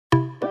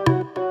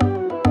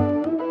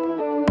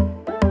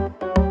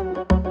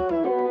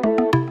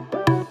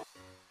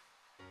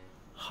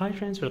Hi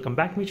friends, welcome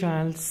back to my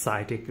channel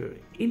saitechguruu.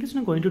 In this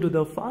I'm going to do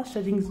the fast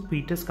charging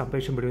speed test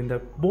comparison between the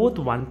both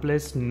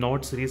OnePlus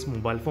Nord series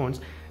mobile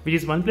phones, which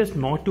is OnePlus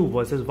Nord 2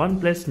 versus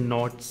OnePlus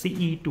Nord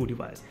CE2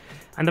 device.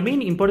 And the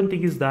main important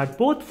thing is that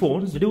both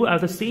phones do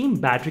have the same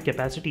battery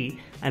capacity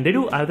and they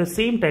do have the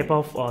same type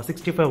of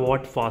 65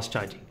 watt fast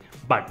charging.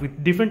 But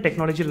with different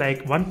technology,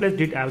 like OnePlus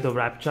did have the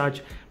rapid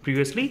charge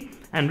previously,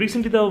 and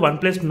recently the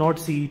OnePlus Nord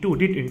CE2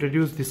 did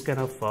introduce this kind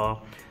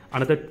of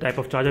another type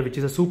of charger, which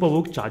is a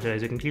SuperVooC charger,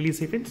 as you can clearly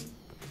see, friends.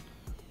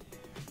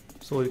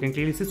 So you can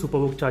clearly see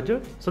SuperVooC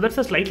charger. So that's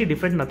a slightly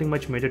different, nothing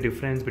much major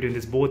difference between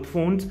these both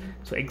phones.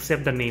 So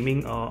except the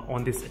naming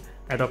on these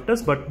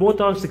adapters, but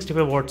both are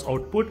 65 watts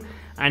output,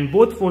 and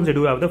both phones they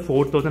do have the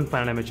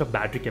 4500 mAh of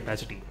battery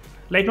capacity.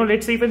 Like now,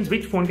 let's see friends,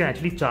 which phone can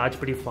actually charge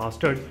pretty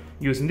faster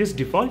using these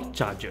default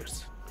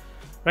chargers.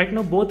 Right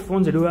now, both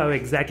phones they do have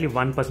exactly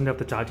 1% of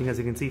the charging, as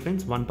you can see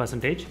friends,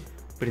 1%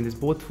 between these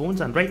both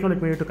phones. And right now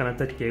let me need to connect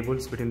the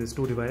cables between these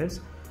two devices.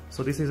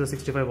 So this is a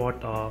 65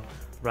 watt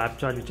rapid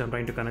charge which I'm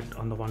trying to connect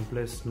on the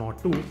OnePlus Nord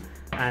 2,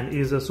 and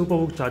is a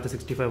SuperVooC charger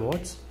 65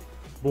 watts.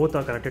 Both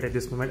are connected at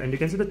this moment, and you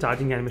can see the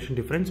charging animation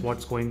difference,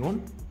 what's going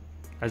on.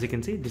 As you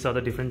can see, these are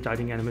the different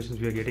charging animations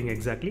we are getting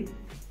exactly.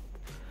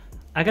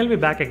 I will be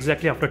back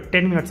exactly after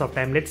 10 minutes of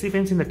time. Let's see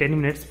friends, in the 10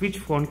 minutes which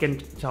phone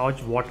can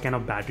charge what kind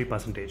of battery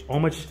percentage, how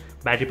much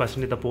battery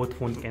percentage the both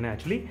phones can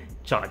actually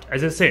charge.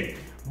 As I said,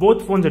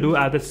 both phones do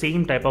have the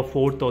same type of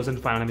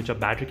 4500 mAh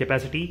battery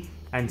capacity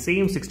and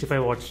same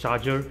 65 watts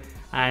charger,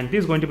 and this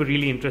is going to be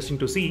really interesting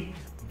to see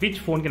which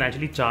phone can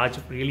actually charge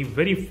really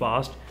very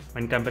fast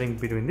when comparing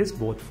between these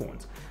both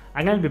phones.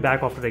 And I'll be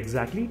back after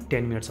exactly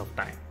 10 minutes of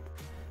time.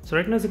 So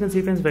right now, as you can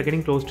see friends, we're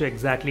getting close to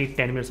exactly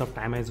 10 minutes of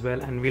time as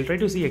well, and we'll try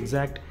to see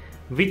exact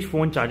which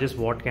phone charges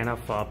what kind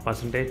of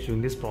percentage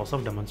during this process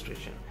of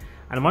demonstration.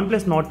 And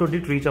OnePlus Nord 2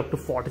 did reach up to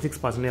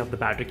 46% of the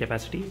battery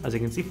capacity, as you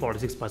can see,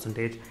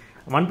 46%.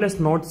 OnePlus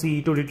Nord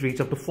CE2 did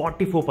reach up to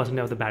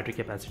 44% of the battery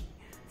capacity,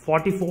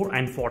 44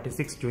 and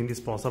 46 during this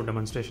process of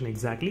demonstration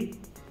exactly.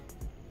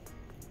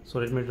 So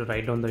let me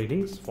write down the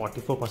readings,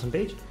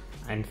 44%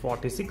 and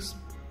 46%.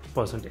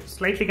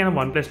 Slightly kind of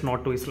OnePlus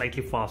Nord 2 is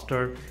slightly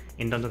faster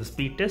in terms of the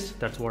speed test,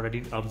 that's what I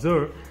did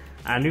observe.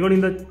 And we got in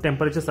the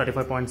temperatures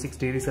 35.6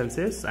 degrees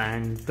Celsius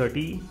and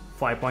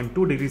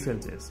 35.2 degrees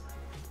Celsius.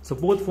 So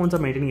both phones are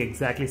maintaining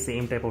exactly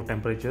same type of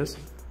temperatures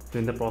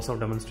during the process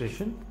of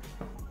demonstration.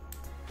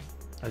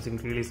 As you can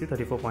clearly see,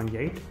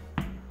 34.8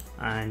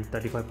 and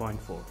 35.4.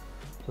 So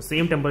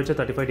same temperature,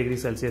 35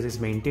 degrees Celsius,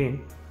 is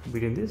maintained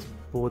between these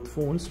both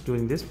phones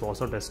during this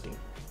process of testing.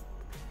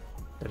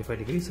 35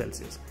 degrees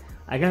Celsius.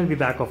 Again, I'll be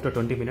back after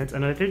 20 minutes,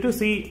 and I'll try to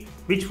see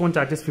which phone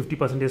charges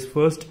 50%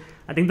 first.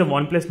 I think the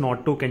OnePlus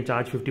Nord 2 can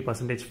charge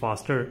 50%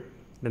 faster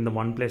than the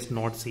OnePlus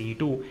Nord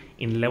CE2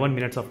 in 11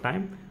 minutes of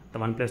time. The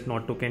OnePlus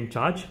Nord 2 can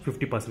charge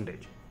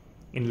 50%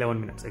 in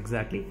 11 minutes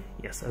exactly.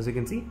 Yes, as you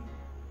can see,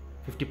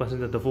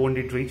 50% of the phone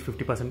did reach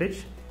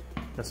 50%.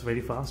 That's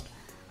very fast.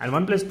 And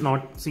OnePlus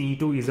Nord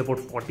CE2 is about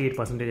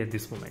 48% at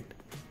this moment.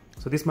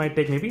 So this might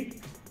take maybe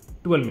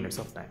 12 minutes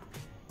of time.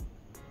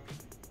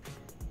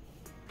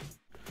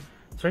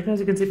 So right now,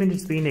 as you can see,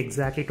 it's been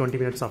exactly 20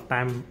 minutes of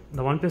time.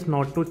 The OnePlus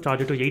Nord 2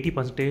 charged to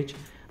 80%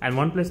 and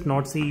OnePlus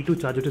Nord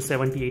CE2 charged to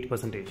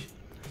 78%.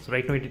 So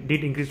right now it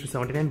did increase to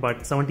 79,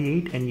 but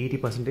 78 and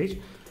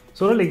 80%.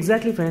 So well,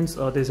 exactly friends,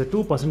 there's a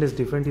 2%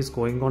 difference is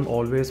going on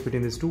always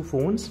between these two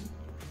phones.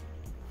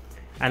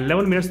 And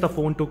 11 minutes the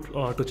phone took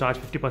to charge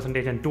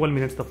 50%, and 12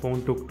 minutes the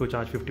phone took to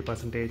charge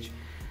 50%.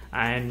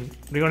 And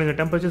regarding the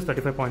temperatures,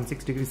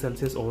 35.6 degrees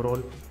Celsius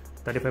overall,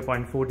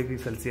 35.4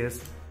 degrees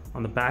Celsius.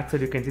 On the back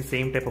side, you can see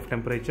same type of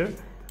temperature,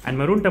 and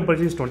my room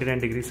temperature is 29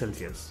 degrees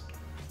Celsius.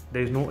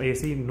 There is no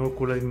AC, no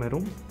cooler in my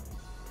room.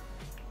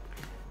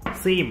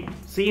 Same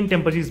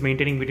temperature is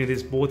maintaining between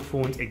these both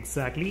phones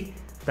exactly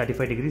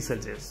 35 degrees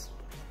Celsius.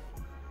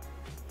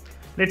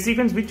 Let's see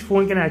friends, which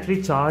phone can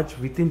actually charge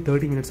within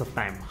 30 minutes of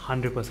time,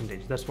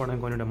 100%. That's what I'm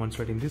going to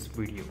demonstrate in this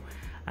video,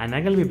 and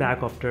I'm going to be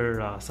back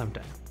after some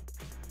time.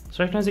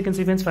 So right now, as you can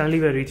see friends,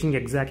 finally we are reaching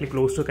exactly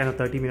close to kind of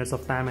 30 minutes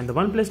of time, and the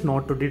OnePlus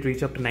Nord 2 did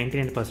reach up to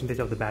 99%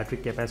 of the battery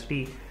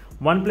capacity.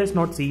 OnePlus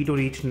Nord CE2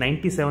 reached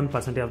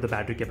 97% of the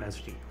battery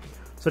capacity.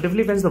 So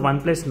definitely friends, the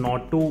OnePlus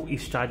Nord 2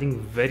 is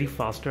charging very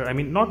faster. I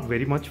mean, not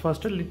very much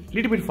faster,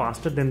 little bit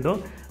faster than the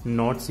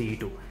Nord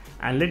CE2.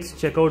 And let's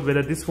check out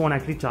whether this phone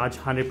actually charged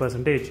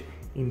 100%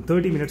 in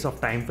 30 minutes of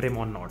time frame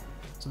or not.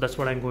 So that's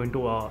what I'm going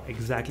to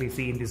exactly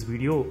see in this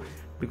video,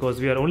 because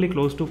we are only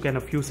close to kind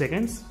of few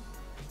seconds.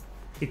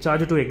 It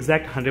charged to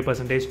exact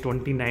 100%,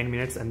 29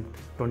 minutes and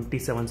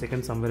 27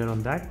 seconds, somewhere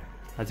around that.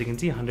 As you can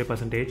see,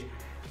 100%.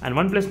 And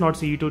OnePlus Nord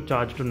CE2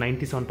 charged to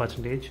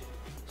 97%.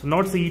 So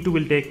Nord CE2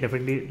 will take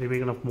definitely a little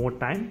bit of more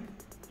time.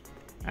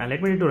 And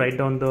let me need to write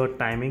down the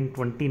timing,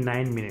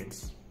 29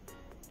 minutes.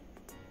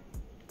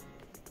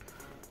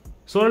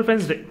 So well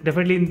friends,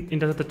 definitely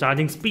in terms of the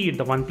charging speed,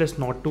 the OnePlus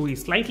Nord 2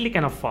 is slightly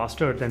kind of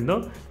faster than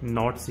the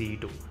Nord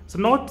CE2. So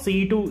Nord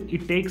CE2,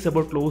 it takes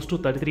about close to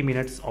 33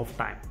 minutes of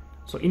time.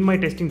 So in my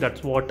testing,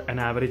 that's what an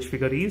average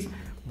figure is.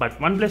 But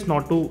OnePlus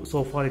Nord 2,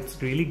 so far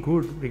it's really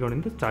good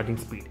regarding the charging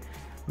speed.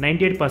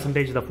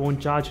 98% the phone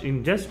charged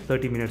in just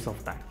 30 minutes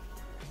of time.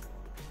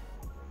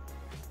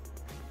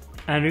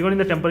 And regarding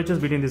the temperatures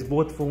between these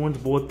both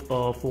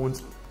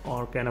phones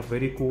are kind of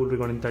very cool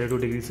regarding 32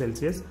 degrees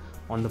Celsius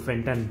on the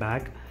front and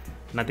back.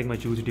 Nothing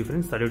much huge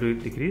difference,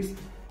 32 degrees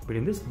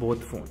between these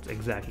both phones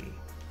exactly.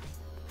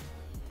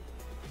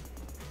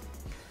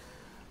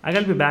 I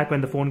will be back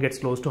when the phone gets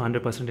close to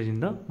 100% in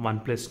the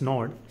OnePlus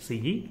Nord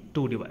CE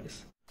 2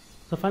 device.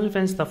 So finally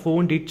friends, the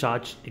phone did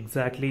charge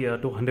exactly to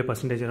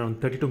 100%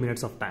 around 32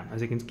 minutes of time.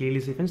 As you can clearly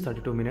see friends,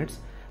 32 minutes.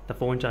 The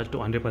phone charged to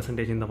 100%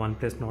 in the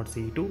OnePlus Nord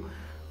CE 2.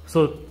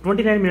 So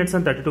 29 minutes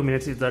and 32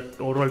 minutes is the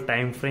overall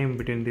time frame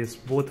between these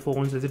both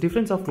phones. There's a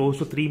difference of close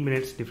to 3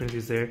 minutes difference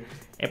is there.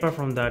 Apart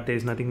from that, there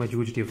is nothing much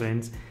huge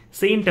difference.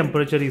 Same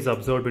temperature is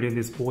observed between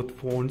these both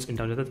phones in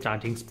terms of the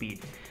charging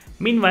speed.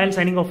 Meanwhile,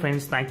 signing off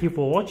friends, thank you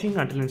for watching.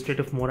 Until instead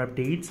of more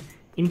updates.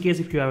 In case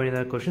if you have any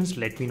other questions,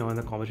 let me know in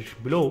the comment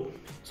section below.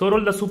 So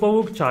overall, the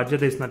SuperVooC charger,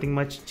 there is nothing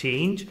much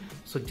change.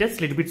 So just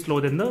a little bit slower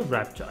than the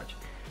wrap charge.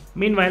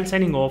 Meanwhile,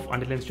 signing off.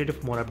 Until instead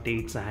of more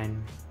updates,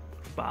 and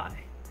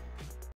bye.